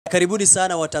Karibuni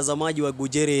sana watazamaji wa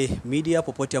GuJere Media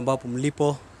popote ambapo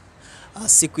mlipo.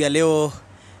 Siku ya leo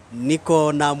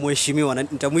niko na mheshimiwa,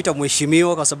 nitamuita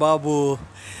mheshimiwa kwa sababu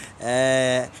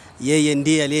yeye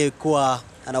ndiye aliyekuwa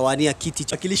anawania kiti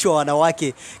cha wakilishi wa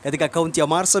wanawake katika kaunti ya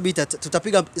Marsabit.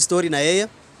 Tutapiga story na yeye.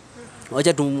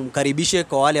 Wacha tumkaribishe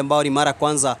kwa wale ambao ni mara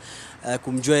kwanza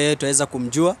kumjua yeye, tuweza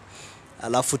kumjua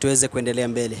alafu tuweze kuendelea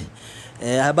mbele.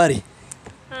 Habari?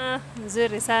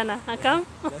 Nzuri sana. Akam?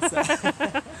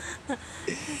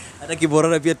 Hata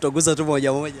kiborana pia tutagusa tu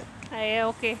moja moja.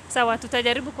 Okay. Sawa,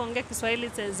 tutajaribu kuongea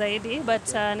Kiswahili zaidi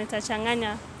but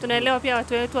nitachanganya. Tunaelewa pia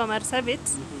watu wetu wa Marsabit.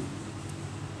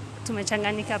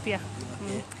 Tumechanganyika pia.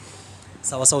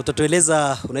 Sawa sawa,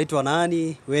 utatueleza unaitwa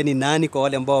nani, wewe ni nani kwa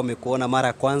wale ambao wamekuona mara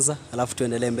ya kwanza, alafu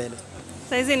tuendelee mbele.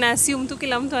 Saizi na assume tu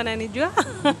kila mtu ananijua.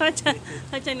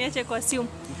 Acha niache kwa assume.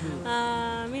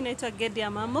 Mimi naitwa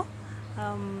Ghedia Mamo.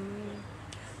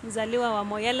 Mzaliwa wa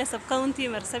Moyale sub county,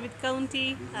 Marsabit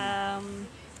county.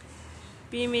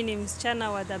 Mimi ni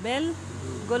msichana wa Dabel,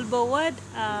 Golbo ward.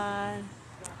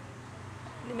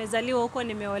 Nimezaliwa huko,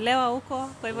 nimeolewa huko,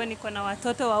 kwa hivyo niko na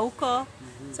watoto wa huko.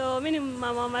 So mimi ni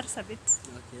mama wa Marsabit.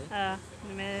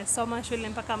 Nimesoma shule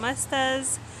mpaka masters,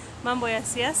 mambo ya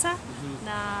siasa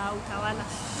na utawala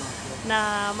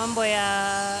na mambo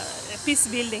ya peace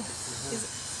building.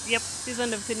 Hizo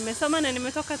ndio vitu nimesoma na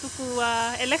nimetoka tu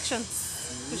kwa elections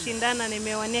kushindana.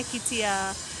 Nimewania kiti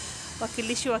ya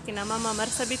wakilishi wa kina mama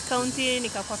Marsabit county,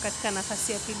 nikakuwa katika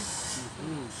nafasi ya pili.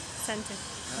 Asante.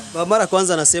 Mara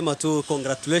kwanza nasema tu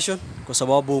congratulations kwa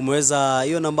sababu umeweza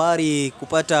hiyo nambari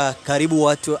kupata karibu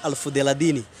watu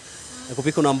 1030 na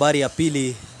kupika nambari ya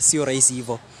pili sio rahisi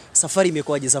hivyo. Safari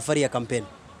imekuwaje, safari ya kampeni?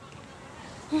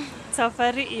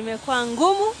 Safari imekuwa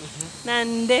ngumu na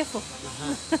ndefu.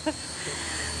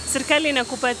 Serikali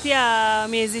inakupatia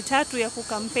miezi 3 ya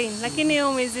kukampeni, lakini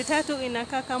hiyo miezi 3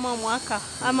 inakaa kama mwaka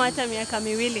ama hata miaka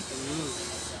miwili.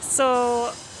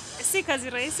 So si kazi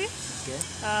rahisi.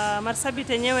 Marsabit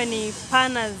yenyewe ni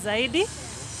pana zaidi,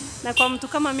 na kwa mtu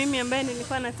kama mimi ambaye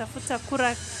nilikuwa natafuta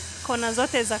kura kona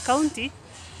zote za county,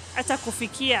 hata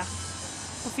kufikia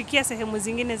sehemu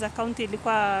zingine za county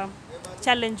ilikuwa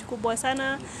challenge kubwa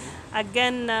sana.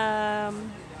 Again,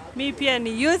 mimi pia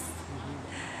ni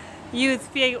youth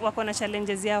pia wako na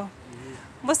challenges yao.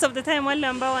 Most of the time wale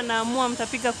ambao wanaamua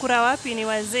mtapiga kura wapi ni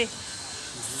wazee.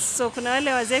 So kuna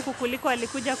wale wazee kukuliko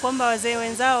walikuja kuomba wazee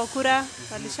wenzao kura,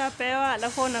 walishapewa,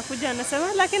 alafu unakuja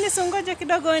anasema lakini songoje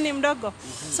kidogo, wewe ni mdogo.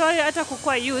 So hata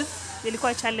kukua youth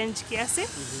ilikuwa challenge kiasi.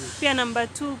 Pia number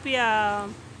 2 pia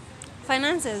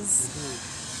finances.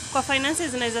 Kwa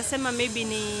finances naweza sema maybe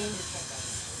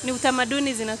ni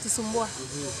utamaduni zinatusumbua.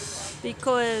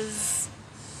 Because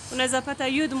unaweza pata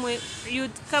youth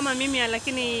kama mimi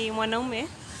lakini mwanaume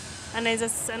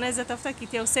anaweza tafuta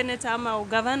kiti ya senator ama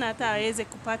ugavana hata aweze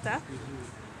kupata.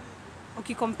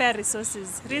 Ukicompare resources.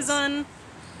 Reason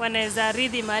wanaweza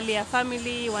ridhi mali ya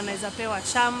family, wanaweza pewa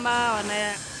shamba,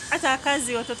 hata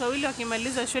kazi. Watoto wawili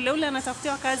wakimaliza shule ule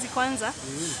anatafutiwa kazi kwanza.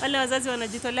 Wale wazazi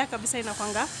wanajitolea kabisa,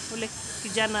 inakwanga ule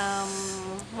kijana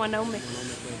mwanaume.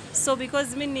 So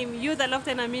because mimi ni youth alafu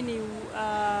tena mimi ni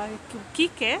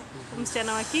kike,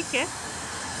 msichana wa kike,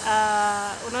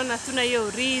 unaona tuna hiyo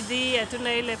urithi,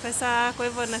 hatuna ile pesa. Kwa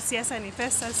hivyo na siasa ni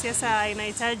pesa, siasa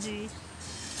inahitaji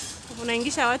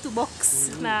unaingisha watu box,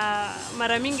 na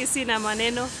mara mingi si na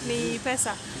maneno, ni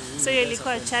pesa. So hiyo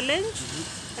ilikuwa challenge,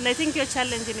 and I think hiyo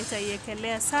challenge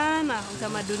nitaiekelea sana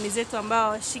utamaduni zetu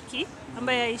ambao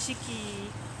haishiki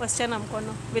wasichana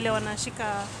mkono vile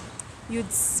wanashika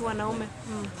youths wanaume.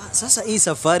 Sasa hii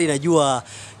safari najua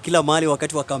kila mahali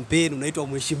wakati wa kampeni unaitwa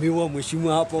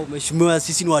mheshimiwa hapo, mheshimiwa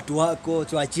sisi ni watu wako,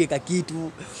 tuachie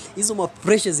kitu. Hizo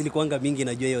pressures zilikuanga mingi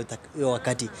najua hiyo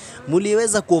wakati.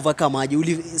 Mliweza kuovercome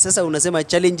aje? Sasa unasema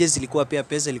challenges ilikuwa pia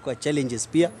pesa ilikuwa challenges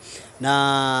pia.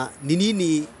 Na ni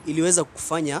nini iliweza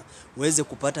kufanya uweze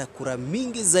kupata kura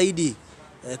mingi zaidi?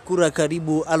 Kura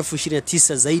karibu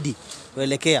 1029 zaidi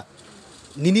kuelekea.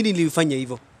 Ni nini nilifanya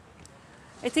hivyo?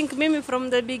 I think mimi from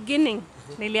the beginning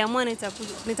niliamua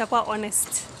nitakuwa honest.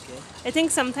 I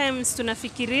think sometimes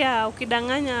tunafikiria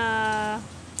ukidanganya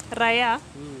raia,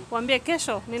 waambie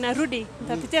kesho ninarudi,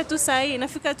 nitapitia tu saa hii,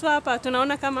 nafika tu hapa,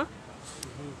 tunaona kama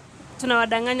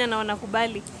tunawadanganya na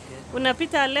wanakubali.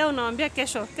 Unapita leo unawaambia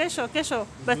kesho.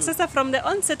 But sasa from the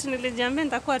onset nilijiambia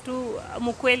nitakuwa tu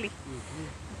mkweli.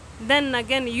 Then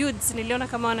again youths niliona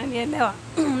kama wananielewa.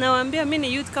 Nawaambia mimi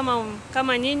ni youth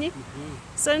kama nyinyi.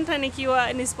 So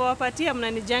nisipowapatia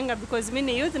mnanijenga because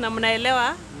mimi ni youth na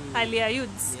mnaelewa hali ya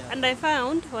youths. And I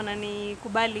found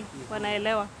wananikubali,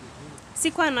 wanaelewa.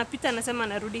 Sikuwa napita nasema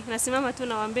narudi. Nasimama tu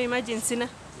nawaambia imagine sina.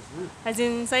 As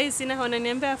in sahi sina,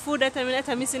 wananiambia food, hata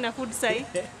mimi sina food sahi.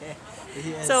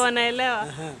 Yes. So wanaelewa.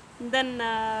 Then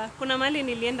kuna mali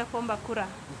nilienda kuomba kura.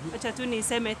 Acha tu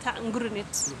niseme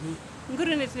Ngurunit.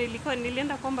 Ngurunit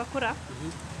nilienda kuomba kura.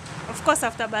 Of course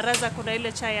after baraza kuna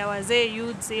ile chai ya wazee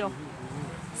youths hiyo.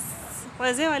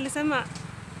 Wazee walisema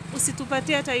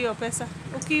usitupatie hata hiyo pesa.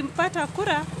 Ukimpata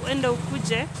kura uende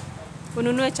ukuje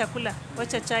ununue chakula,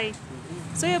 wacha chai.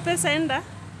 So hiyo pesa enda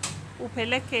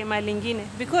upeleke mali nyingine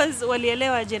because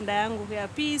walielewa agenda yangu ya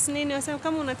peace nini. Wasema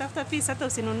kama unatafuta peace hata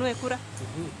usinunue kura.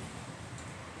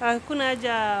 Kuna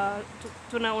haja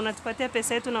unatupatia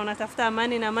pesa yetu na unatafuta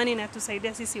amani, na amani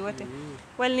inatusaidia sisi wote.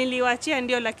 Niliwaachia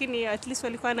ndio, lakini at least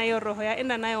walikuwa na hiyo roho ya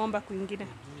enda nayo omba kwingine.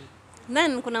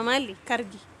 Then kuna mali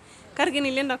Kargi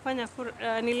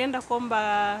nilienda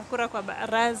kuomba kura kwa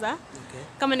baraza.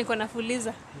 Kama niko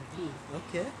nafuliza.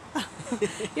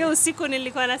 Hiyo usiku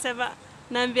nilikuwa nasema,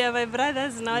 naambia my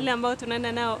brothers na wale ambao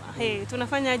tunaenda nao, hey,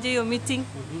 tunafanya aje hiyo meeting?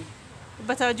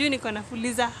 But hawajui niko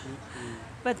nafuliza.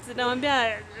 But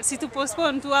naambia si tu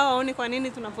postpone tu, hao waone kwa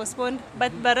nini tuna postpone.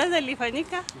 But baraza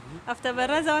ilifanyika. After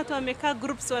baraza watu wamekaa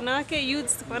groups, wanawake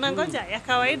youths wanangoja ya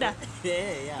kawaida.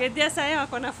 Ghedia sasa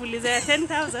wako nafuliza ya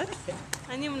 10,000.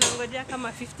 Ani mnangojea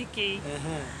kama 50k.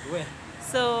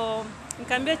 So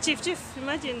nikamwambia chief,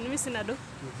 imagine mimi sina do.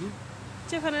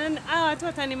 Chief ananiambia watu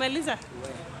watanimaliza.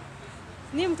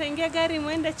 Ni mtaingia gari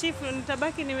muende chief,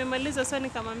 nitabaki nimemaliza. So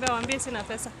nikamwambia waambie sina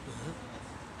pesa.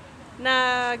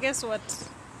 Na guess what?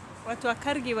 Watu wa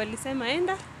Kargi walisema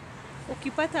enda,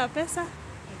 ukipata pesa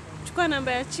chukua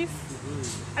namba ya chief,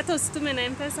 hata usitume na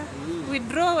M-Pesa,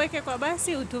 withdraw weke kwa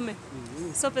basi utume.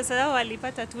 So pesa yao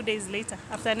walipata 2 days later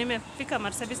after nimefika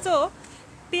Marsabit. So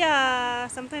pia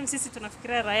sometimes sisi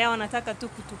tunafikiria raia wanataka tu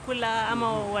kutukula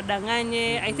ama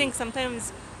wadanganye. I think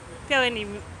sometimes pia wewe ni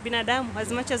binadamu,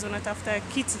 as much as unatafuta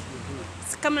kiti.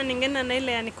 Kama ningeenda na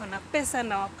ile niko na pesa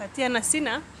na wakatia na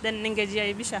sina, then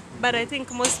ningejiaibisha. But I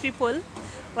think most people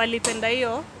walipenda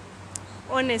hiyo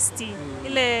honesty.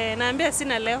 Ile naambia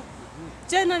sina leo.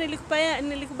 Jana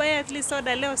nilikubaya at least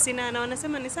soda, leo sina, na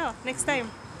wanasema ni sawa next time.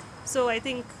 So I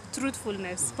think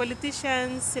truthfulness.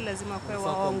 Politicians si lazima kwa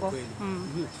waongo.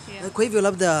 Yeah. Kwa hivyo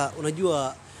labda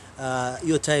unajua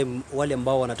hiyo time wale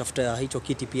ambao wanatafuta hicho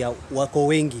kiti pia wako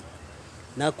wengi.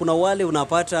 Na kuna wale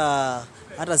unapata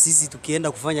hata sisi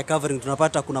tukienda kufanya covering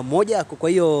tunapata kuna mmoja kwa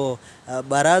hiyo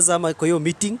baraza ama kwa hiyo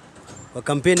meeting kwa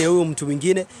kampeni ya huyo mtu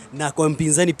mwingine, na kwa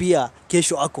mpinzani pia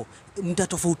kesho ako.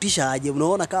 Mtatofautisha aje?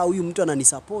 Unaona kama huyu mtu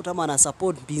ananisupport ama ana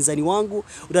support mpinzani wangu,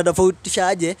 utatofautisha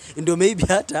aje ndio maybe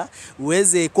hata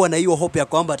uweze kuwa na hiyo hope ya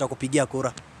kwamba atakupigia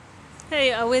kura?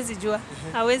 Hey, hawezi jua.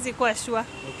 Hawezi kuwa sure.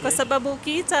 Kwa sababu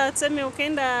ukiita, tuseme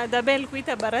ukaenda Dabel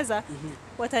kuita baraza,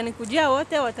 watanikujia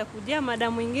wote, watakujia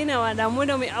madamu mwingine,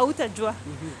 madamu hautajua.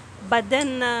 But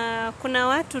then kuna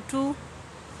watu tu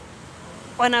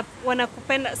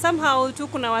wanakupenda somehow tu,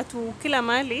 kuna watu kila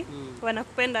mahali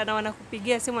wanakupenda na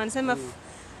wanakupigia simu wanasema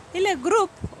ile group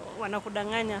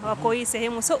wanakudanganya wako hii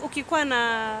sehemu. So ukikuwa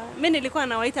na, mimi nilikuwa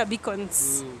nawaita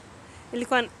beacons.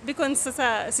 Ilikuwa beacons,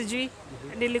 sasa sijui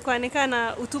nilikuwa nikaa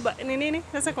na utuba nini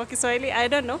sasa kwa Kiswahili I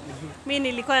don't know. Mimi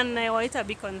nilikuwa nawaita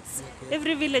beacons.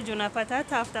 Every village unapata,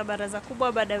 hata after baraza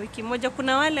kubwa baada wiki moja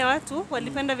kuna wale watu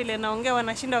walipenda vile naongea,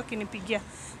 wanashinda wakinipigia.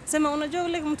 Sema unajua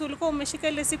ule mtu ulikuwa umeshika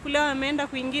ile siku, leo ameenda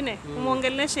kwingine,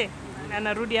 umuongeleshe.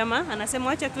 Anarudi ama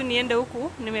anasema acha tu niende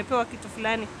huku, nimepewa kitu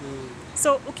fulani.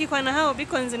 So ukikuwa na hao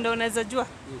beacons ndio unaweza jua.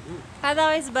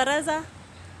 Otherwise baraza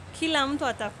kila mtu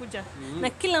atakuja na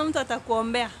kila mtu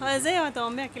atakuombea. Wazee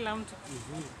wataombea kila mtu.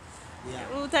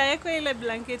 Utaweka ile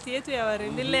blanketi yetu ya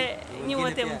warindile, nyi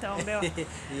wote mtaombewa.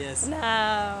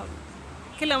 Na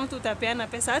kila mtu utapeana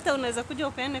pesa. Hata unaweza kuja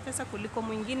upeane pesa kuliko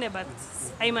mwingine, but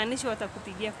haimaanishi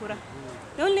watakupigia kura.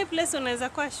 The only place unaweza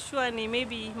kuwa sure ni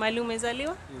maybe mali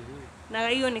umezaliwa. Na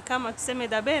hiyo ni kama tuseme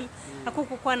Dabel,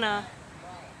 hakukuwa na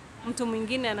mtu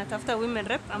mwingine anatafuta women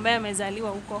rep ambaye amezaliwa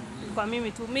huko. Kwa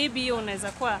mimi tu maybe hiyo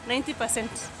unaweza kuwa 90%.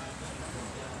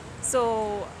 So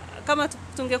kama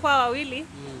tungekuwa wawili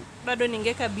bado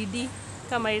ningeka bidii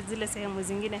kama zile sehemu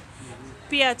zingine.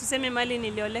 Pia tuseme mali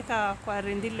nilioleka kwa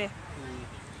Rendile,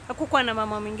 hakukuwa na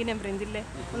mama mwingine Mrendile.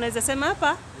 Unaweza sema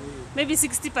hapa maybe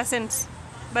 60%,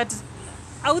 but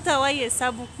hautawahi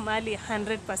hesabu mali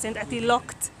 100% ati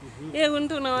locked. Yeye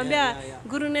mtu unamwambia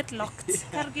Gurunet locked,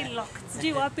 Kargi locked,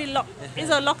 sijui wapi locked.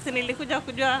 Hizo locked nilikuja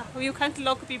kujua you can't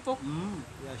lock people.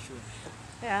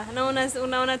 Na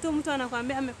unaona tu mtu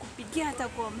anakuambia amekupigia hata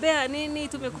kuombea nini,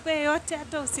 tumekupea yote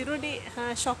hata usirudi,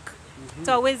 shock.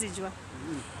 So hawezi jua.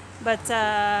 But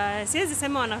siwezi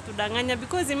sema wanatudanganya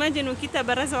because imagine ukita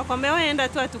baraza wakwambia waenda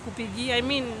tu atukupigia. I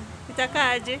mean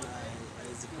itakaaje?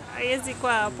 Haiwezi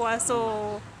kwa poa.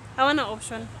 So hawana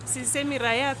option. Sisemi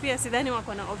raia pia sidhani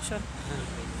wako na option.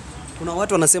 Kuna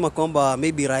watu wanasema kwamba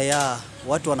maybe raia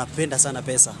watu wanapenda sana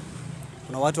pesa.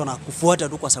 Kuna watu wanakufuata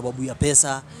tu kwa sababu ya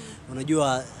pesa.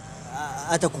 Unajua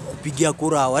hata kukupigia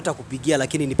kura au hata kupigia,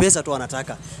 lakini ni pesa tu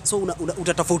wanataka. So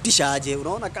utatofautisha aje?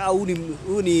 Unaona kama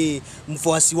huyu ni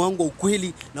mfuasi wangu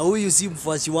ukweli na huyu si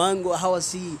mfuasi wangu, hawa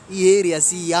si, hii area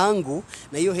si yangu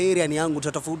na hiyo area ni yangu,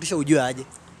 utatofautisha ujue aje?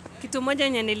 Kitu moja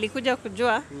yenye nilikuja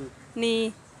kujua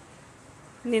ni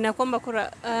ninakuomba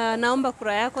kura, naomba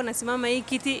kura yako, nasimama hii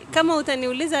kiti. Kama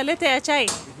utaniuliza leta ya chai,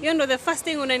 hiyo ndo the first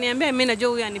thing unaniambia, mimi najua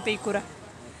huyu anipei kura.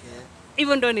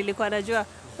 Hivyo ndo nilikuwa najua.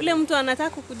 Ule mtu anataka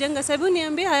kukujenga, sababu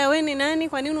niambia haya wewe ni nani,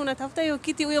 kwa nini unatafuta hiyo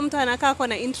kiti? Huyo mtu anakaa kwa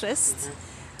na interest.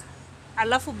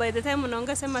 Alafu by the time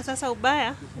unaongea sema sasa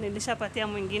ubaya, nilishapatia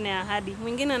mwingine ahadi.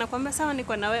 Mwingine anakuambia sawa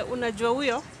niko na wewe, unajua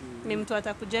huyo ni mtu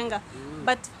atakujenga.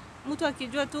 But mtu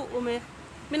akijua tu mimi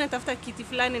natafuta kiti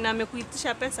fulani na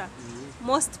amekuitisha pesa,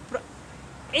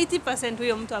 80%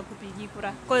 huyo mtu akupigi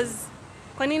kura. Cause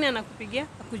kwa nini anakupigia?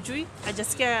 Akujui,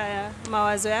 hajasikia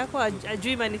mawazo yako,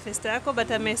 ajui manifesto yako,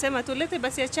 but amesema tu lete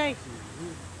basi ya chai.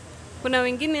 Kuna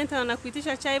wengine hata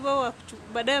wanakuitisha chai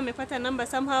baadaye wamepata namba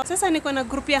somehow. Sasa niko na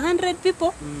group ya 100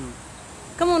 people.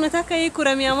 Kama unataka hii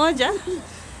kura 100,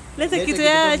 lete kitu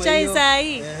ya chai saa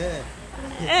hii.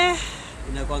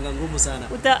 Inakuanga ngumu sana.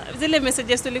 Zile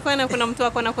messages tulikuwa na kuna mtu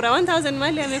wako na kura 1000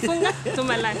 mali amefunga,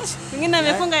 tuma lunch. Mwingine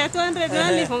amefunga ya 200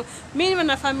 mali. Mimi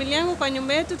na familia yangu kwa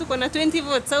nyumba yetu tuko na 20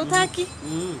 votes. Hautaki?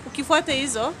 Ukifuata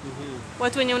hizo,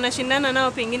 watu wenye unashindana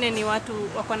nao pengine ni watu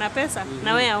wako na pesa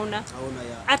na wewe hauna.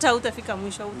 Hata utafika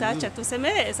mwisho, utaacha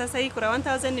tuseme sasa hii kura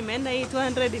 1000 imeenda, hii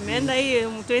 200 imeenda, hii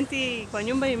 20 kwa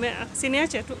nyumba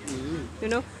siniache tu. You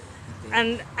know?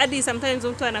 And hadi sometimes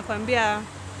mtu anakuambia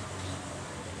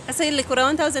sasa ile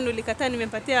kura 1000 ulikataa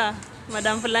nimepatia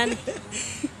madam fulani.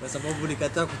 Kwa sababu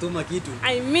ulikataa kutuma kitu.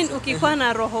 I mean ukikuwa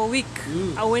na roho weak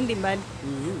auendi mbali.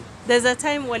 There's a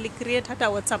time wali create hata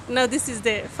WhatsApp. Now this is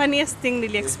the funniest thing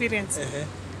nili experience.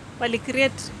 Wali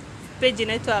create page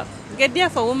inaitwa Ghedia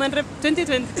for Women Rep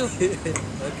 2022.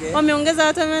 Wameongeza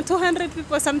watu 200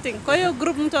 people something. Kwa hiyo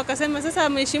group mtu akasema sasa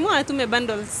mheshimiwa atume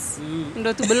bundles.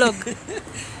 Ndio tu blog.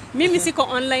 Mimi siko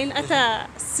online, hata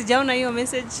sijaona hiyo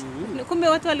message. Kumbe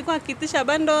watu walikuwa wakiitisha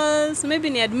bundles, maybe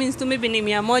ni admins tu, maybe ni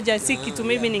 100, si kitu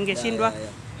maybe ningeshindwa.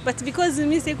 But because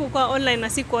mimi sikuwa online na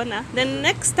sikuona, then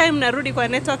next time narudi kwa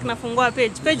network nafungua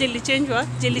page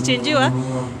ilichangewa.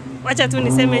 Wacha tu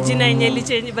niseme jina yenye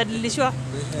ilibadilishwa.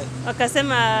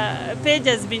 Wakasema page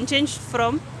has been changed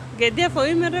from Ghedia for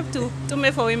Women Rep to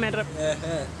Tume for Women Rep.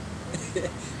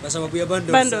 Kwa sababu ya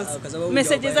bundles.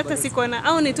 Messages hata sikuona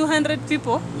au ni 200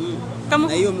 people. Kama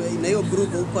na hiyo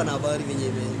group huko na habari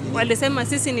venye walisema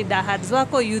sisi ni dahads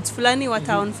wako youth fulani wa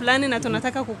town fulani na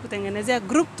tunataka kukutengenezea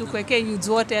group tukuwekee youths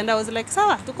wote, and I was like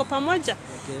sawa tuko pamoja.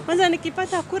 Kwanza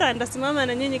nikipata kura ndasimama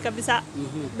na nyinyi kabisa.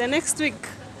 The next week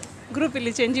group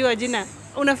ilichangewa jina.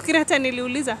 Unafikiri hata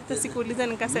niliuliza? Hata sikuuliza,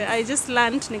 nikasema I just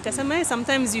learned, nikasema hey,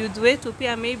 sometimes youth wetu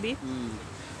pia maybe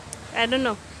I don't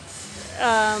know.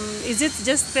 Is it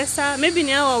just pesa? Maybe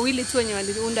ni hao wawili tu wenye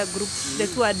waliunda group, the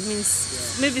two admins.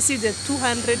 Maybe see the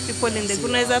 200 people in the group.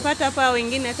 Unaweza pata hapa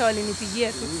wengine hata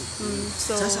walinipigia tu.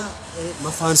 So sasa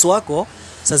mafans wako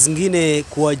saa zingine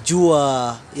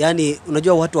kuwajua, yani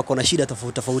unajua watu wako na shida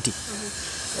tofauti tofauti.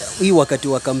 Hii wakati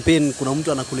wa campaign kuna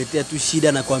mtu anakuletea tu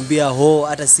shida na kuambia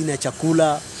hata sina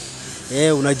chakula.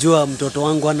 Unajua mtoto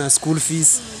wangu ana school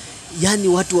fees. Yani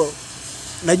watu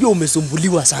najua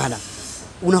umesumbuliwa sana.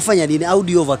 Unafanya nini? How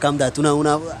do you overcome that?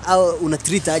 Una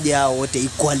treat aje hao wote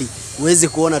equally? Uweze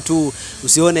kuona tu,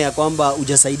 usione ya kwamba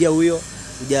hujasaidia huyo,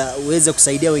 uweze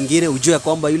kusaidia wengine, ujue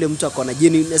kwamba yule mtu ako na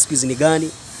genuine excuse ni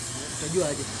gani. Utajua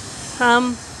aje?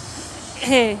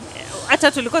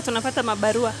 Hata tulikuwa tunapata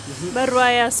mabarua.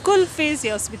 Barua ya school fees,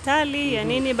 ya hospitali, ya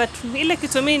nini, but ile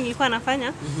kitu mimi nilikuwa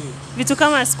nafanya vitu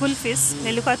kama school fees,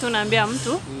 nilikuwa tunaambia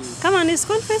mtu kama ni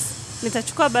school fees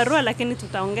nitachukua barua lakini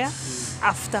tutaongea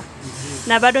after.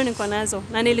 Na bado niko nazo.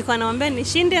 Na nilikuwa naomba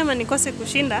nishinde ama nikose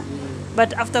kushinda,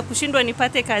 but after kushindwa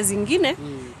nipate kazi nyingine,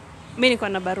 mimi niko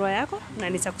na barua yako na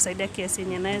nitakusaidia kiasi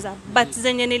yenye naweza. But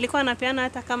zenye nilikuwa napeana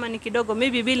hata kama ni kidogo,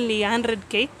 maybe bill ni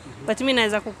 100k, but mimi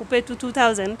naweza kukupea tu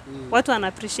 2000, watu wana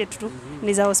appreciate tu,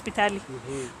 ni za hospitali.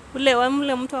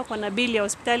 Ule mtu ako na bill ya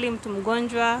hospitali, mtu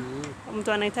mgonjwa,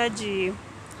 mtu anahitaji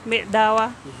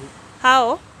dawa,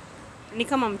 hao ni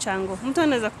kama mchango. Mtu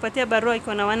anaweza kupatia barua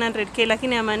iko na 100k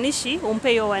lakini hamaanishi umpe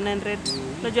hiyo 100.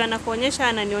 Unajua anakuonyesha,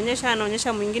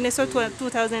 anaonyesha mwingine, so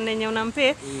 2000 yenye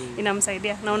unampe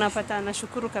inamsaidia na unapata,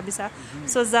 anashukuru kabisa.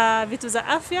 So za vitu za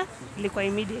afya ilikuwa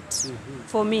immediate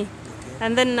for me.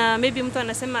 And then maybe mtu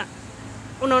anasema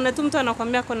unaona tu mtu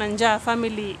anakuambia kuna njaa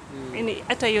family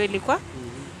hata hiyo ilikuwa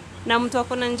na mtu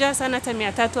akona njaa sana hata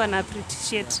 300 ana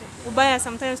appreciate. Ubaya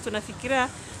sometimes tunafikiria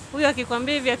huyo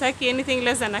akikwambia hivi hataki anything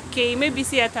less than a K, maybe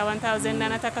si hata 1000 na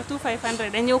anataka tu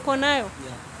 500 yenye uko nayo.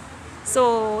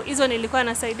 So hizo nilikuwa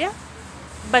nasaidia,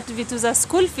 but vitu za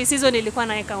school fees hizo nilikuwa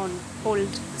naeka on hold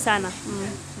sana.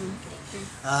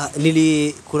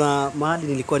 Kuna mahali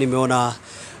nilikuwa nimeona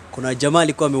kuna jamaa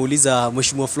alikuwa ameuliza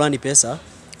mheshimiwa fulani pesa,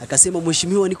 akasema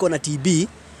mheshimiwa niko na TB,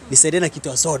 nisaidie na kitu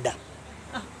ya soda.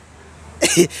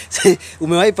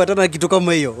 Umewahi patana na kitu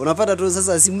kama hiyo? Unapata tu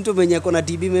sasa si mtu mwenye ako na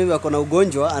TB maybe ako na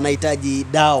ugonjwa anahitaji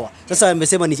dawa. Sasa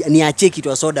amesema niachie kitu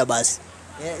ya soda basi.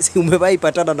 Umewahi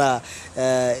patana na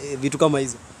vitu kama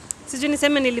hizo? Sijui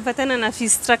niseme nilipatana na fee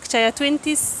structure ya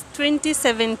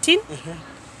 2017.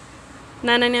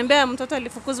 Na ananiambia mtoto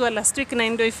alifukuzwa last week na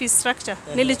ndio fee structure.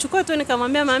 Nilichukua tu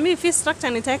nikamwambia mami fee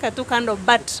structure nitaweka tu kando,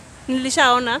 but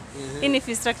nilishaona ini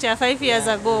fee structure ya 5 years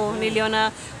ago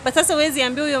niliona, but sasa huwezi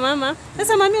ambia huyo mama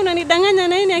sasa mami unanidanganya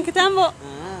na nini ya kitambo.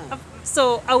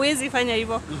 So hawezi fanya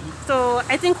hivyo. So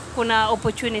I think kuna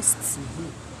opportunists.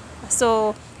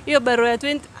 So hiyo barua ya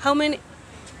 20 how many,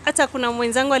 hata kuna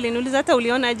mwenzangu aliniuliza hata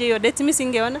uliona aje hiyo date, mimi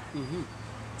singeona.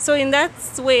 So in that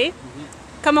way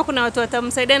kama kuna watu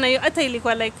watamsaidia na hiyo hata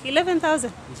ilikuwa like 11,000.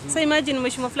 So imagine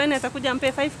mheshimiwa fulani atakuja ampe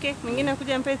 5k, mwingine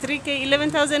akuja ampe 3k,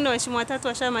 11,000 na mheshimiwa watatu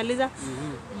washamaliza.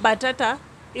 But hata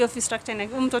hiyo fee structure ni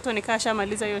mtoto nikaa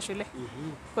shamaliza hiyo shule.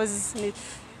 Because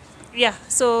yeah,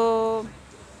 so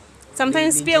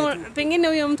sometimes pia pengine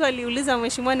huyo mtu aliuliza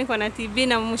mheshimiwa niko na TB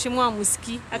na mheshimiwa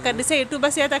amusikii, akadecide tu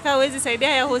basi hata kama hawezi saidia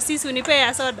ya hosisi unipe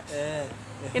ya soda.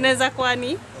 Inaweza kuwa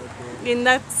ni in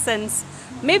that sense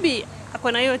maybe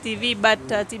akona hiyo TB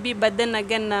but then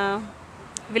again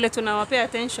vile tunawapea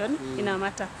attention ina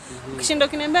matter. Ukishinda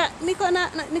kuniambia niko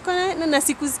na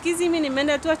sikusikizi mimi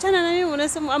nimeenda tu achana na mimi,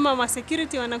 unasema ama ma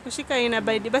security wanakushika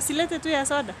inabidi basi lete tu ya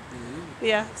soda.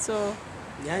 Yeah, so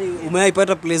yani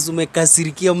umewaipata place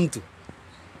umekasirikia mtu?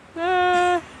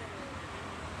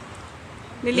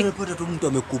 Nilipata tu mtu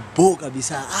amekubo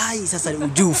kabisa. Ai sasa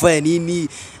ujui ufanye nini?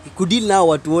 Kudeal na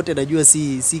watu wote najua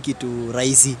si kitu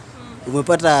rahisi.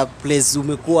 Umepata place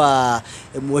umekuwa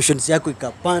emotions yako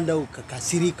ikapanda,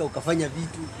 ukakasirika, ukafanya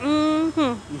vitu?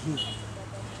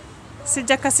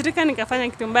 Sijakasirika nikafanya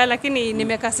kitu mbaya, lakini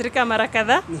nimekasirika mara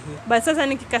kadhaa. Basi sasa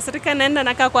nikikasirika naenda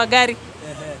nakaa kwa gari.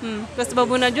 Kwa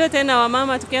sababu unajua tena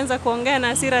wamama tukianza kuongea na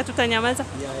hasira tutanyamaza.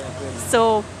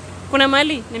 So kuna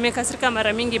mali nimekasirika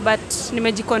mara mingi but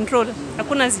nimejicontrol.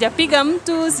 Hakuna sijapiga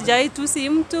mtu, sijaitusi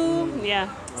mtu. Yeah.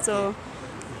 So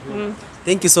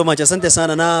thank you so much. Asante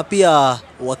sana. Na pia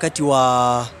wakati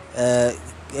wa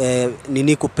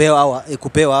nini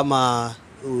kupewa ama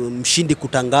mshindi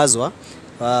kutangazwa,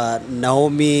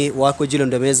 Naomi wako Jilo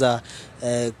ndio ameweza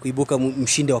kuibuka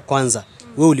mshindi wa kwanza.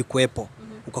 Wewe ulikuwepo,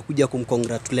 ukakuja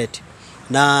kumcongratulate.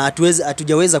 Na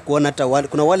hatujaweza kuona hata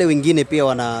kuna wale wengine pia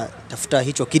wanatafuta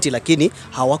hicho kiti lakini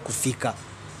hawakufika.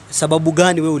 Sababu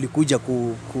gani wewe ulikuja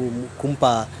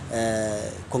kumpa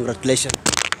congratulations?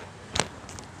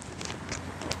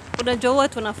 Unajua huwa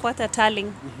tunafuata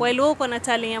tallying. While uko na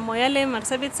tallying ya Moyale,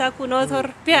 Marsabit, Saku, Northor,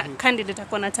 pia candidate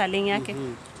ako na tallying yake.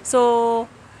 So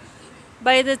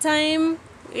by the time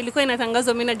ilikuwa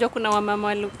inatangazwa mimi najua kuna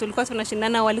wamama tulikuwa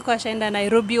tunashindana walikuwa washaenda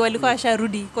Nairobi, walikuwa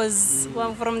washarudi because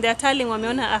from their tallying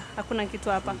wameona hakuna kitu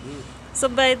hapa. So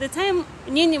by the time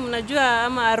nyinyi mnajua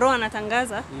ama Aro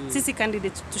anatangaza, sisi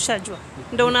candidate tushajua.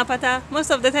 Ndio unapata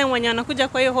most of the time wenye wanakuja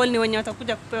kwa hiyo hall ni wenye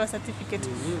watakuja kupewa certificate.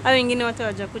 Au wengine wote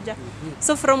hawajakuja.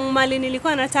 So from mali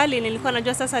nilikuwa na tally, nilikuwa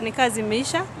najua sasa ni kazi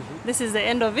imeisha. This is the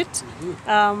end of it.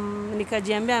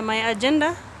 Nikajiambia my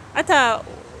agenda. Hata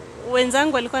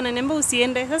wenzangu walikuwa wananiambia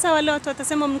usiende. Sasa wale watu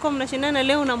watasema mlikuwa mnashindana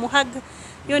leo na muhag.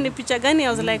 Hiyo ni picha gani? I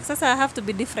was like sasa I have to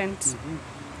be different.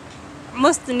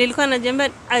 Most nilikuwa najiambia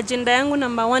agenda yangu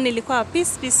number 1 ilikuwa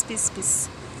peace.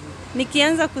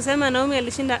 Nikianza kusema Naomi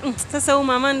alishinda, sasa huyu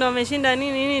mama ndo ameshinda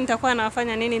nini nitakuwa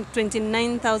nafanya nini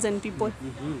 29,000 people.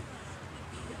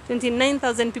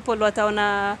 29,000 people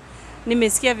wataona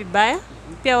nimesikia vibaya,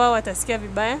 pia wao watasikia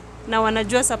vibaya na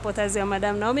wanajua supporters ya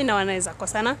Madam Naomi na wanaweza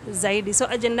kosana zaidi. So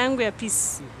agenda yangu ya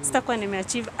peace sitakuwa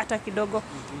nimeachieve hata kidogo.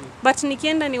 But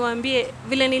nikienda niwaambie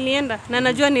vile nilienda na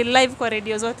najua ni live kwa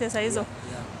radio zote saa hizo.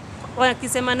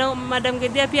 Wakisema na Madam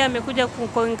Ghedia pia amekuja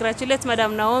congratulate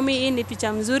Madam Naomi, hii ni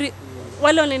picha mzuri.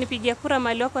 Wale walinipigia kura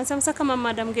mali wako wanasema sasa kama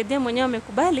Madam Ghedia mwenyewe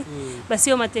amekubali, basi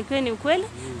hiyo matokeo ni ukweli.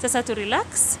 Sasa tu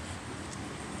relax.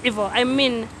 Hivyo I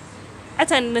mean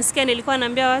hata nasikia nilikuwa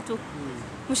naambia watu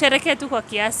msherekee tu kwa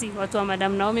kiasi, watu wa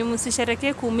Madam Naomi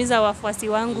msisherekee kuumiza wafuasi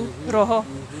wangu roho.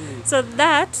 So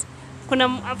that kuna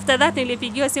after that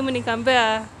nilipigiwa simu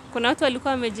nikaambia kuna watu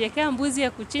walikuwa wamejiwekea mbuzi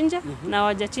ya kuchinja na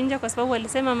hawajachinja kwa sababu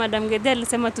walisema Madam Ghedia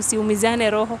alisema tusiumizane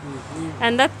roho.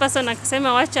 And that person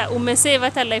akasema wacha umesave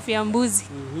hata life ya mbuzi.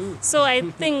 So I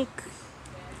think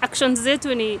actions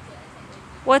zetu ni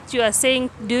what you are saying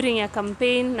during a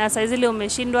campaign, na saa zile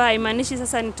umeshindwa haimaanishi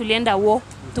sasa ni tulienda war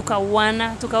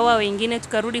tukauana tukaua wengine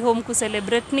tukarudi home ku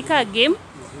celebrate. Nika game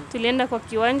tulienda kwa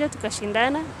kiwanja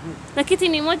tukashindana na kiti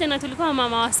ni moja na tulikuwa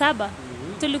mama wa 7.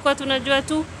 Tulikuwa tunajua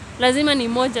tu lazima ni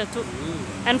moja tu,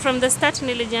 and from the start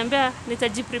nilijiambia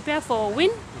nitajiprepare for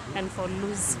win and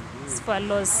for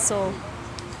loss. So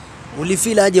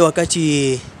ulifeel aje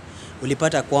wakati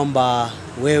ulipata kwamba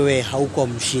wewe hauko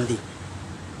mshindi?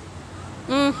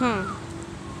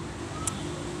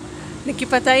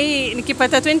 Nikipata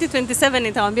 2027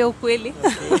 nitawaambia ukweli.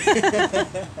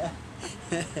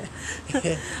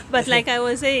 But like I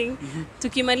was saying,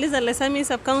 tukimaliza Lesami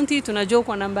sub county tunajua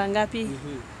kwa namba ngapi.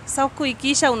 Sauku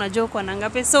ikiisha unajua kwa namba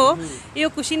ngapi. So hiyo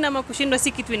kushinda ama kushindwa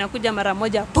si kitu inakuja mara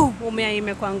moja boom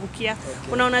imekuangukia.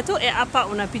 Unaona tu hapa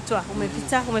unapitwa,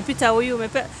 umepita huyu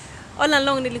all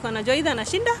along nilikuwa najua either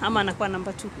anashinda ama anakuwa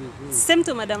namba 2. Same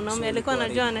to Madam Naomi, alikuwa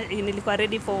anajua nilikuwa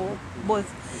ready for both.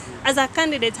 As a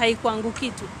candidate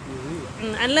haikuanguki tu.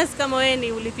 Unless kama wewe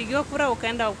ni ulipigiwa kura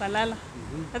ukaenda ukalala.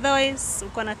 Otherwise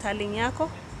uko na tallying yako.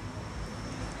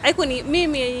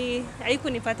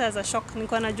 Haikunipata as a shock.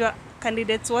 Nilikuwa najua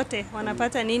candidates wote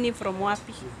wanapata nini from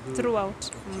wapi throughout.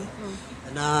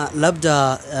 Na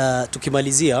labda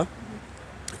tukimalizia,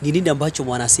 ni nini ambacho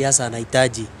mwanasiasa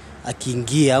anahitaji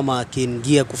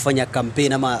akiingia kufanya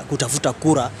campaign ama kutafuta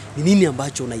kura? Ni nini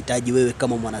ambacho unahitaji wewe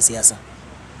kama mwanasiasa?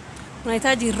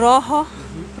 Unahitaji roho.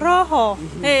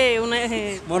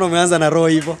 Mbona umeanza na roho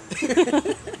hivyo?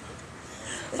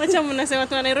 Wacha mnasema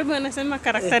tu Nairobi wanasema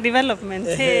character development.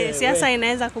 Siasa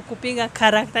inaweza kukupiga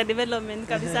character development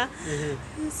kabisa.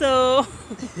 So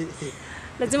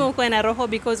lazima uwe na roho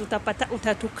because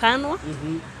utatukanwa.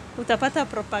 Utapata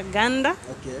propaganda.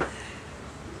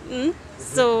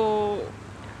 So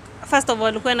first of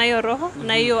all uwe na hiyo roho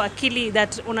na hiyo akili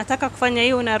that unataka kufanya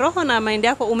hiyo na roho na mind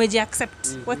yako umejiaccept.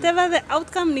 Whatever the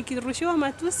outcome, nikirushiwa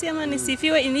matusi ama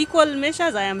nisifiwe in equal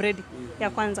measures, I am ready. Ya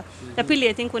kwanza. Ya pili,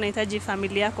 I think unahitaji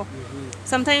familia yako.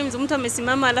 Sometimes mtu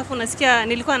amesimama alafu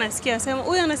nilikuwa nasikia sema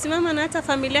huyu anasimama na hata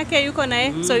familia yake yuko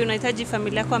naye. So unahitaji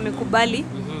familia yako amekubali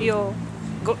hiyo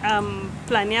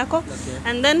plan yako.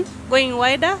 And then going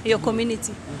wider, your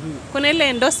community. Kuna ile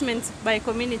endorsement by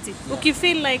community.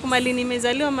 Ukifeel like mali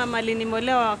nimezaliwa ama mali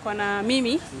nimeolewa kwa na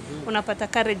mimi, unapata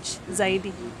courage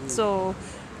zaidi. So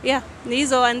yeah, ni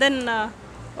hizo. And then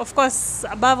of course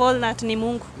above all that ni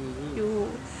Mungu.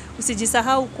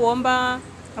 Usijisahau kuomba,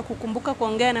 kukumbuka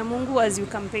kuongea na Mungu as you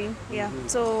campaign. Yeah.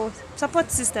 So support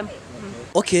system.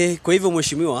 Okay, kwa hivyo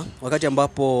mheshimiwa, wakati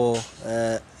ambapo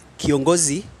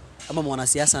kiongozi ama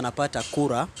mwanasiasa anapata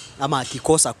kura ama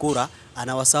akikosa kura,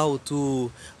 anawasahau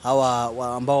tu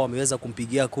hawa ambao wameweza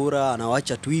kumpigia kura,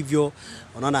 anawacha tu hivyo.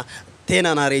 Unaona,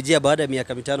 tena anarejea baada ya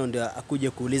miaka 5 ndio akuje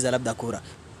kuuliza labda kura.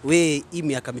 We hii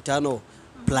miaka 5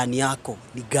 plan yako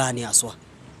ni gani haswa?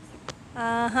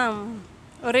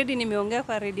 Already nimeongea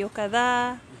kwa radio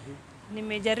kadhaa.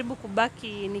 Nimejaribu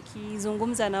kubaki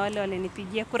nikizungumza na wale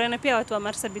walinipigia kura na pia watu wa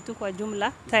Marsabit kwa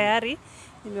jumla. Tayari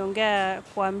nimeongea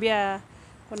kuambia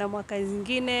kuna mwaka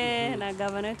zingine na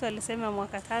governor wetu alisema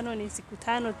mwaka 5 ni siku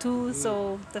 5 tu.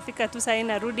 So tutafika tu saa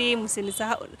inarudi,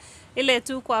 msinisahau ile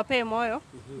tu kwa ape moyo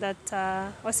that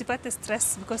wasipate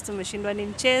stress because tumeshindwa, ni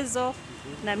mchezo.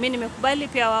 Na mimi nimekubali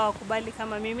pia wao wakubali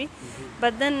kama mimi.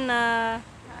 But then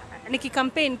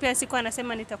nikikampaign pia siku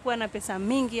anasema nitakuwa na pesa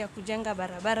mingi ya kujenga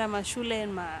barabara, mashule,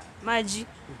 maji.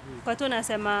 Kwa tu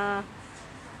nasema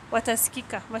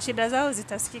watasikika, mashida zao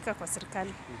zitasikika kwa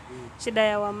serikali. Shida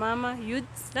ya wamama,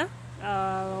 youth na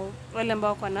wale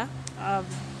ambao kuna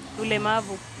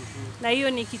ulemavu. Na hiyo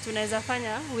ni kitu naweza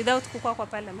fanya without kukua kwa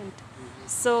parliament.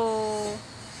 So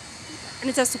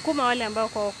nitasukuma wale ambao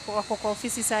wako kwa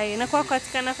ofisi sahi. Na kwa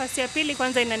katika nafasi ya pili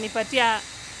kwanza inanipatia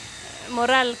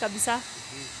moral kabisa.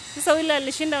 Sasa yule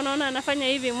alishinda, unaona anafanya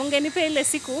hivi, mungenipe ile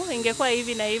siku ingekuwa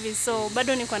hivi na hivi. So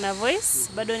bado niko na voice,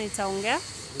 bado nitaongea.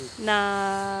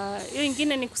 Na hiyo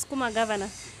ingine ni kusukuma governor.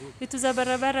 Vitu za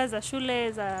barabara, za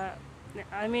shule, za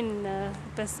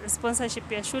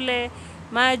sponsorship ya shule,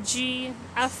 maji,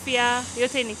 afya,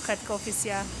 yote ni katika ofisi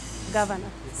ya governor,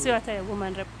 sio hata ya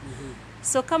woman rep.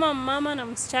 So kama mama na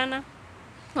msichana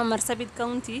wa Marsabit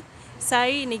County, saa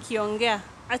hii nikiongea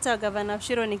hata governor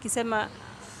Shiro nikisema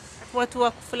watu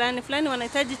wa fulani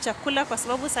wanahitaji chakula kwa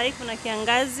sababu saa hii kuna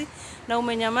kiangazi na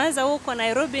umenyamaza huko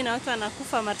Nairobi na watu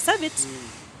wanakufa Marsabit,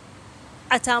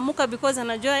 ataamuka because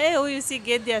anajua huyu si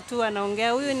Ghedia tu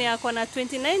anaongea, huyu ni ako na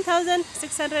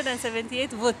 29,678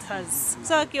 voters.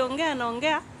 So akiongea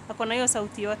anaongea ako na hiyo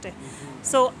sauti yote.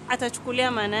 So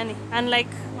atachukulia maanani. Unlike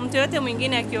mtu yote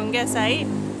mwingine akiongea sahi,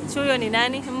 huyo ni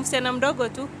nani? Msichana mdogo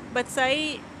tu. But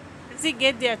sahi si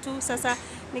Ghedia tu, sasa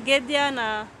ni Ghedia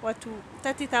na watu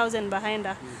 30,000 behind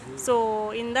her.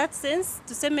 So in that sense,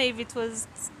 tuseme if it was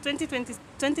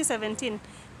 2017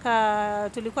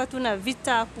 tulikuwa tuna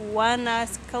vita kuwana,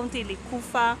 county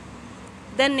ilikufa,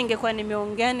 then ningekuwa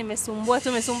nimeongea,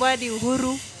 tumesumbua hadi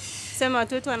Uhuru, sema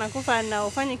watu wetu wanakufa na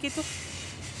ufanye kitu.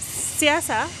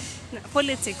 Siasa,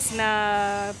 politics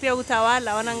na pia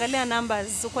utawala wanaangalia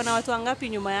numbers, uko na watu wangapi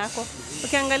nyuma yako.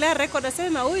 Ukiangalia record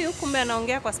asema huyu kumbe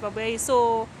anaongea kwa sababu ya hii,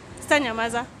 so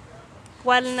sitanyamaza.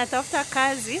 Wale natafuta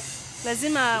kazi,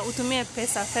 lazima utumie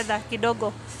fedha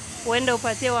kidogo, uende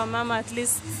upatie wa mama at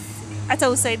least, hata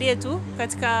usaidie tu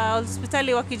katika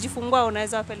hospitali wakijifungua,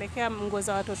 unaweza wapelekea nguo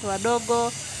za watoto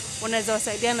wadogo, unaweza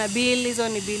wasaidia na bill, hizo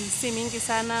ni bill si mingi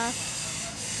sana.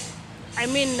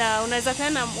 Unaweza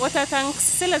kana water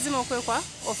tanks, si lazima ukue kwa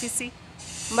ofisi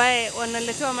ambaye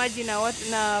wanaletewa maji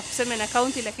na kuseme na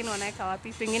county, lakini wanaweka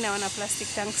wapi, pengine wana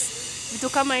plastic tanks. Vitu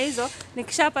kama hizo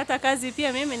nikishapata kazi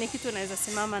pia mimi ni kitu naweza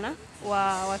simama na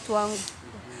watu wangu,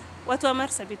 watu wa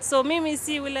Marsabit. So mimi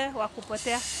si ule wa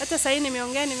kupotea. Hata sasa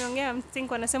nimeongea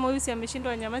mtingo anasema huyu si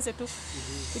ameshindwa, nyamaze tu.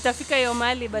 Itafika hiyo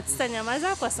mahali, but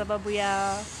sitanyamaza kwa sababu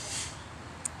ya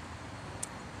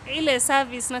ile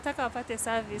service, nataka wapate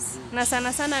service. Na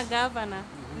sana governor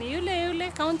ni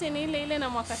yule, county ni ile na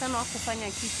mwaka 5 wa kufanya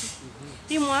kitu.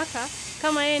 Hii mwaka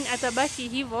kama yeye atabaki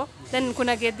hivyo, then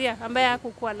kuna Ghedia ambaye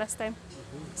hakukuwa last time.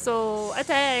 So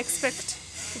hata I expect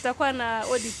tutakuwa na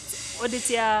audit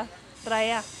ya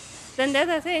raya. Then the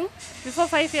other thing, before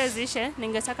 5 years ishe,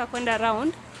 ningetaka kwenda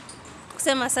round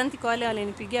kusema asante kwa wale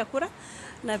walinipigia kura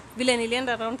na vile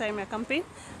nilienda round time ya campaign,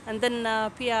 and then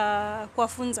pia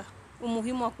kuwafunza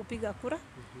umuhimu wa kupiga kura,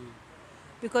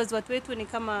 because watu wetu ni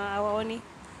kama hawaoni.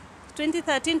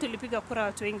 2013 tulipiga kura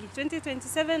watu wengi,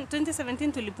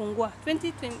 2017 tulipungua,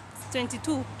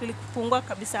 2022 tulipungua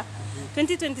kabisa,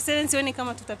 2027 sioni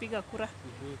kama tutapiga kura.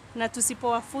 Na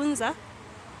tusipowafunza,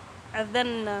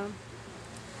 then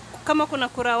kama kuna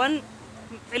kura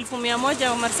 1,100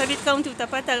 wa Marsabit County,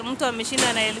 utapata mtu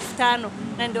ameshinda na 5,000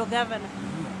 na ndio governor.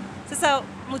 Sasa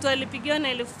mtu alipigiwa na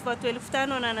watu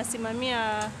 5,000 na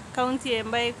anasimamia county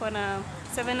ambayo iko na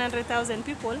 700,000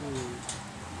 people,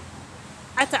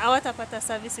 hata hawatapata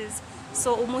services.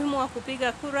 So umuhimu wa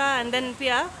kupiga kura, and then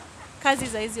pia kazi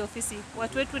za hizi ofisi.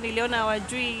 Watu wetu niliona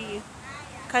hawajui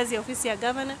kazi ya ofisi ya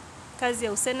governor, kazi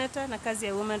ya usenator na kazi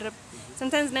ya women rep.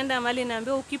 Sometimes naenda mahali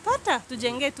naambia ukipata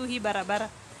tujengee tu hii barabara.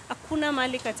 Hakuna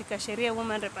mahali katika sheria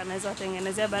women rep anaweza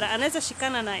tengenezea barabara. Anaweza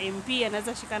shikana na MP,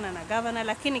 anaweza shikana na governor,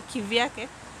 lakini kivyake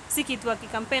si kitu wa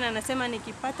kikampeni anasema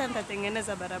nikipata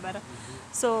nitatengeneza barabara.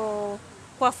 So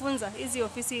kuwafunza hizi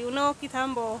ofisi,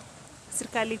 kitambo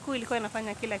serikali kuu ilikuwa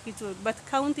inafanya kila kitu, but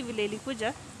county vile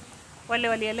ilikuja, wale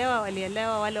walielewa,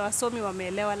 wale wasomi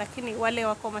wameelewa, lakini wale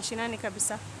wako mashinani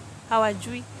kabisa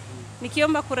hawajui.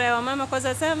 Nikiomba kura ya mama kwa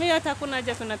sasa, mimi hata hakuna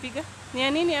haja tunapiga. Ni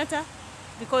ya nini hata?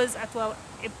 Because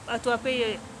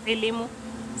atuwape elimu.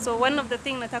 So one of the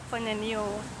thing nataka kufanya ni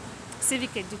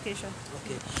civic education.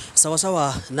 Okay.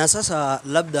 Sawa. Na sasa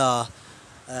labda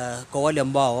kwa wale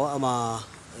ambao ama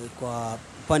kwa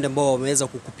upande ambao wameweza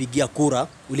kukupigia kura,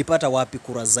 ulipata wapi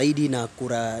kura zaidi na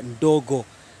kura ndogo?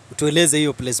 Utueleze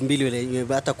hiyo place mbili,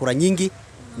 hata kura nyingi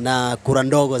na kura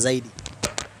ndogo zaidi.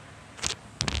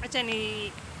 Acha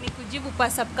ni kujibu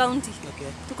kwa sub county. Okay.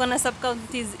 Tuko na sub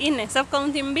counties 4. Sub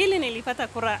county 2 nilipata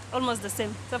kura almost the same.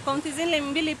 Sub counties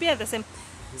 2 pia the same.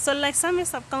 So like some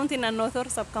sub county na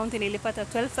North sub county nilipata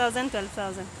 12,000.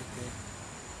 Okay.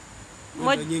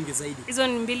 Moja nyingi zaidi. Hizo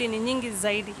 2 ni nyingi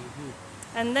zaidi.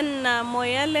 And then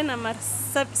Moyale na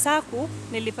Marsaku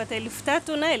nilipata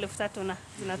 3,000 na 3,000 na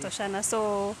zinatoshana.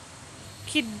 So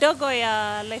kidogo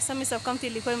ya Laisami sub county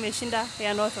ilikuwa imeshinda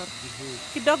ya North.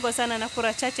 Kidogo sana na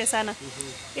kura chache sana.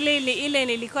 Ile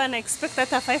nilikuwa na expect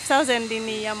hata 5,000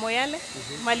 ni ya Moyale.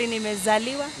 Mali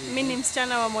nimezaliwa, mimi ni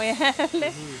msichana wa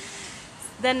Moyale.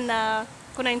 Then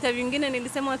kuna interview nyingine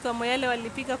nilisema watu wa Moyale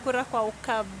walipiga kura kwa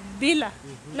ukabila.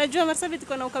 Najua Marsabit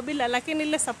iko na ukabila, lakini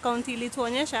ile sub county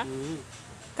ilituonyesha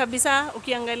kabisa.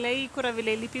 Ukiangalia hii kura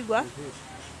vile ilipigwa,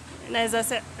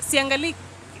 naweza siangalia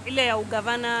ile ya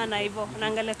ugavana na hivyo,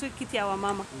 naangalia tu kiti ya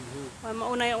wamama.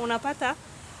 Unapata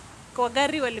kwa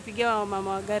gari walipigia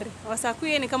wamama wa gari.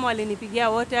 Wasakuye ni kama walinipigia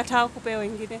wote, hata hawakupewa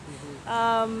wengine.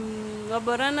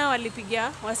 Waborana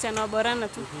walipigia wasichana waborana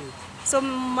tu. So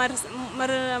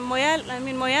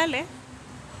Moyale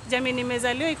jamii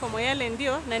nimezaliwa iko Moyale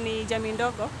ndio na ni jamii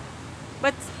ndogo.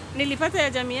 But nilipata ya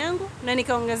jamii yangu na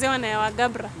nikaongezewa na ya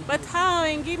Wagabra. But hawa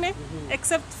wengine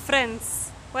except friends,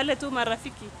 wale tu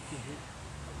marafiki.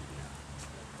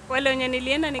 Wale wenye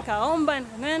nilienda nikaomba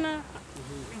nena.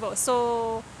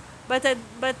 So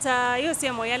but hiyo si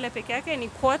ya Moyale peke yake, ni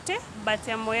kote, but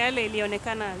ya Moyale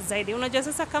ilionekana zaidi. Unajua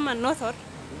sasa kama Northor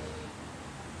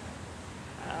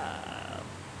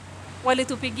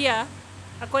walitupigia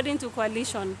according to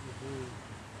coalition.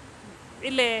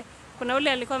 Ile kuna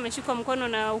ule alikuwa ameshikwa mkono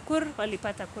na Ukur,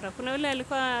 walipata kura. Kuna ule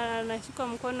alikuwa anashikwa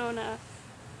mkono na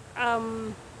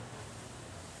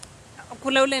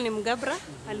kula ule ni Mgabra,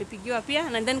 alipigiwa pia.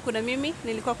 And then kuna mimi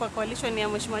nilikuwa kwa coalition ya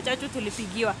Mheshimiwa Chachu,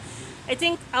 tulipigiwa. I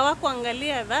think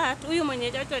hawakuangalia that huyu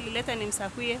mwenye Chachu alileta ni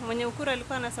Msakuye, mwenye Ukura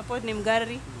alikuwa na support ni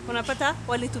Mgari. Unapata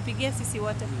walitupigia sisi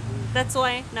wote. That's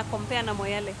why na compare na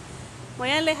Moyale.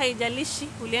 Moyale haijalishi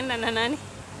ulienda na nani,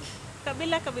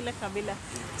 kabila.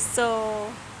 So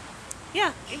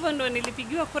yeah, hivyo ndo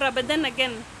nilipigiwa kura. But then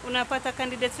again, unapata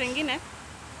candidates wengine,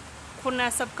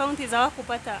 kuna sub counties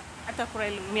hawakupata hata kura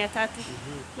 300.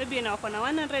 Maybe na wako na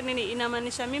 100 nini,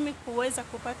 inamaanisha mimi kuweza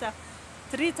kupata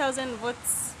 3000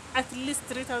 votes, at least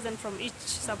 3000 from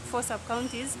each four sub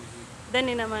counties. Then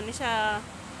inamaanisha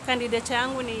candidate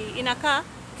yangu ni inakaa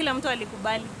kila mtu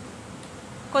alikubali.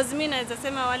 Cause mimi naweza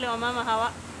sema wale wa mama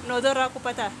hawa Nodora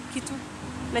kupata kitu,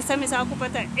 na Sami sawa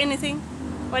kupata anything,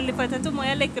 walipata tu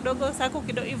Moyale kidogo, Saku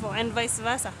kidogo hivyo, and vice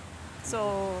versa.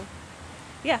 So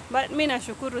yeah, but mimi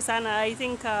nashukuru sana. I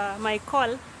think my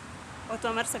call watu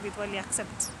wa Marsabit wali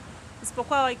accept.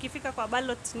 Isipokuwa ikifika kwa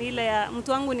ballot ni ile ya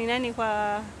mtu wangu ni nani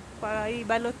kwa hii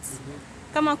ballot.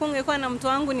 Kama kungekuwa na mtu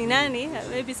wangu ni nani,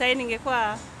 maybe sasa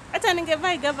ningekuwa hata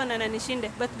ningevai governor na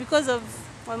nishinde, but because of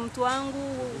mtu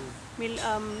wangu,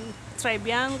 tribe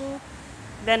yangu,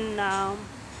 then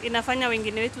inafanya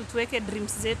wengine wetu tuweke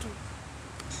dreams zetu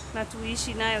na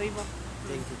tuishi nayo hivyo.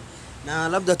 Thank you. Na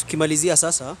labda tukimalizia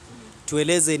sasa,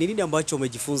 tueleze ni nini ambacho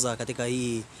umejifunza katika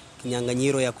hii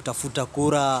kinyang'anyiro ya kutafuta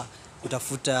kura,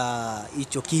 kutafuta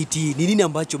hicho kiti. Ni nini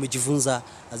ambacho umejifunza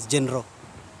as general?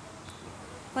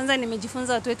 Kwanza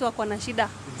nimejifunza watu wetu wako na shida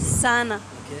sana.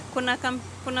 Okay.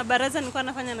 Kuna baraza nilikuwa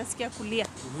nafanya nasikia kulia.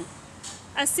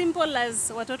 As simple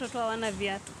as watoto tu hawana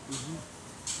viatu.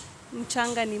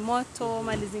 Mchanga ni moto,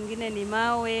 mali zingine ni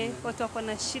mawe, watu wako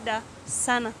na shida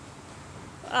sana.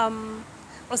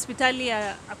 Hospitali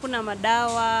hakuna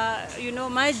madawa,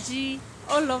 maji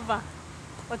all over.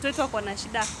 Watu wetu wako na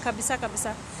shida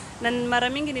kabisa. Na mara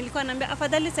mingi nilikuwa naambia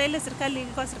afadhali sasa ile serikali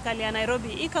ilikuwa serikali ya Nairobi,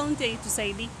 hii county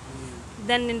haitusaidii.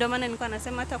 Then ndio maana nilikuwa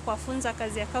nasema hata kuwafunza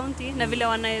kazi ya county na vile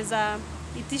wanaweza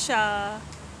itisha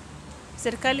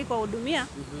serikali kwa hudumia,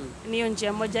 niyo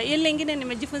njia moja. Ile nyingine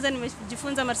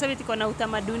nimejifunza Marsabit iko na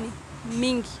utamaduni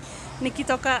mingi.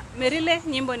 Nikitoka Merile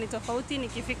nyimbo ni tofauti,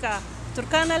 nikifika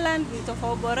Turkana land ni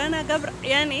tofauti, Borana, Gabra,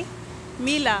 yani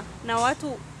mila na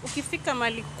watu ukifika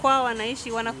mali kwao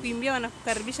wanaishi, wanakuimbia,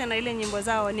 wanakukaribisha na ile nyimbo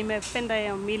zao. Nimependa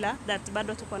hiyo mila that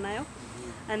bado tuko nayo.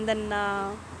 And then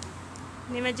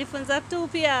nimejifunza tu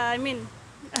pia,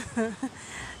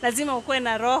 lazima ukuwe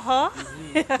na roho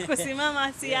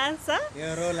kusimama siasa.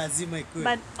 Hiyo roho lazima ikuwe.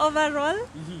 But overall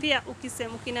pia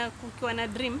ukiwa na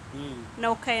dream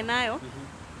na ukae nayo,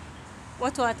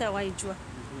 watu hata waijua.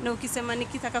 Na ukisema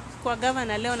nikitaka kuwa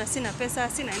governor leo na sina pesa,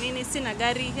 sina nini, sina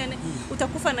gari, yani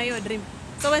utakufa na hiyo dream.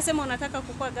 So wewe sema unataka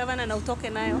kuwa governor na utoke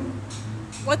nayo,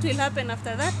 what will happen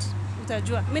after that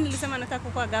utajua. Mimi nilisema nataka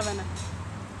kuwa governor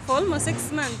for almost 6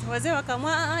 months. Wazee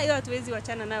wakamwa hiyo hatuwezi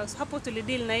wachana nayo. So hapo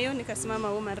tulideal na hiyo, nikasimama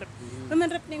women rep. Women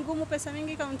rep ni ngumu, pesa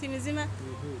mingi kaunti nzima.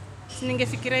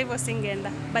 Ningefikiria hivyo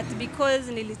singeenda, but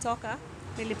because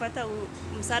nilipata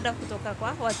msaada kutoka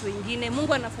kwa watu wengine.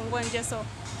 Mungu anafungua njia, so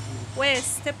we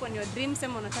step on your dream,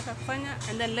 sema unataka kufanya,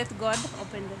 and then let God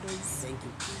open the doors. Thank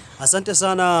you. Asante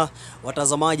sana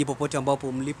watazamaji popote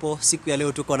ambapo mlipo. Siku ya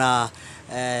leo tuko na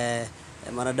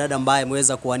mwanadada ambaye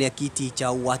ameweza kuwania kiti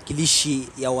cha uwakilishi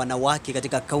ya wanawake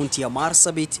katika kaunti ya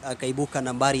Marsabit, akaibuka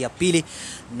nambari ya 2,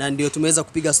 na ndio tumeweza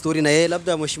kupiga story na yeye.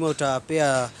 Labda mheshimiwa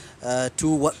utapea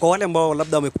tu kwa wale ambao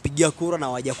labda wamekupigia kura na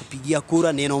hawajakupigia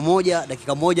kura, neno moja,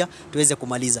 dakika moja tuweze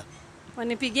kumaliza.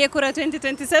 Wanipigie kura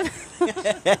 2027.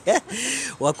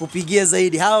 Wakupigie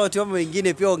zaidi. Hawa watu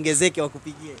wengine pia ongezeke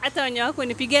wakupigie. Hata wenye wako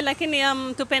nipigie, lakini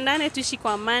tupendane, tuishi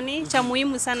kwa amani. Cha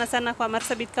muhimu sana kwa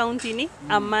Marsabit County ni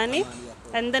amani.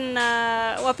 And then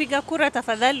wapiga kura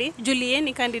tafadhali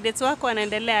julieni candidates wako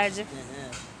wanaendelea aje.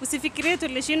 Usifikirie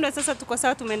tulishindwa sasa tuko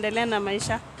sawa tumeendelea na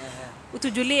maisha.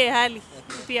 Utujulie hali.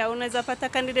 Pia unaweza pata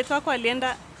candidate wako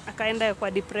akaenda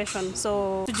kwa depression.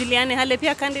 So tujuliane hali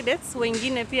pia candidates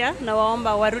wengine pia, na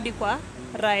waomba warudi kwa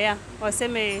raia.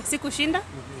 Waseme sikushinda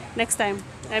next time.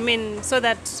 I mean, so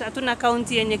that hatuna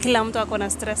county yenye kila mtu ako na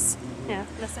stress. Yeah,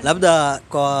 labda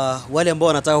kwa wale ambao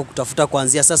wanataka kutafuta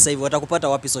kuanzia sasa hivi watakupata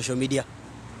wapi social media?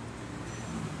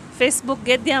 Facebook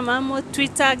Ghedia Mamo,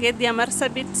 Twitter Ghedia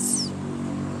Marsabit,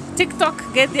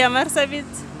 TikTok Ghedia Marsabit,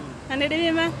 and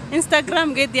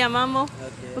Instagram Ghedia Mamo.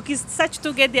 Okay. Search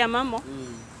to Ghedia Mamo.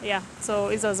 Yeah, so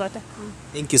hizo zote.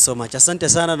 Thank you so much. Asante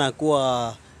sana na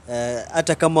kuwa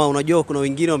hata kama unajua kuna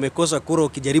wengine wamekosa kura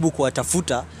ukijaribu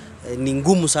kuwatafuta ni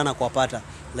ngumu sana kuwapata.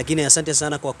 Lakini asante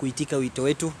sana kwa kuitika wito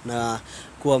wetu na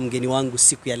kuwa mgeni wangu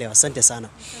siku ya leo. Asante sana.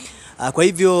 Kwa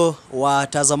hivyo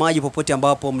watazamaji popote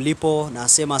ambapo mlipo,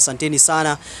 nasema asanteni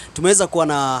sana. Tumeweza kuwa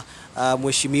na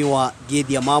Mheshimiwa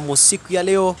Ghedia Mamo siku ya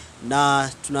leo, na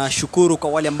tunashukuru kwa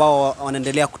wale ambao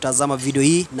wanaendelea kutazama video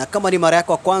hii, na kama ni mara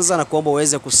yako ya kwanza na kuomba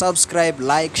uweze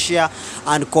kusubscribe, like, share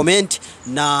and comment,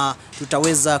 na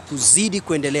tutaweza kuzidi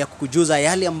kuendelea kukujuza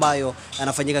yale ambayo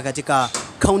yanafanyika katika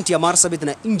kaunti ya Marsabit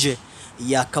na nje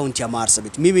ya kaunti ya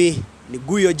Marsabit. Mimi ni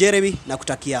GuJere na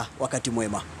kutakia wakati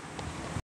mwema.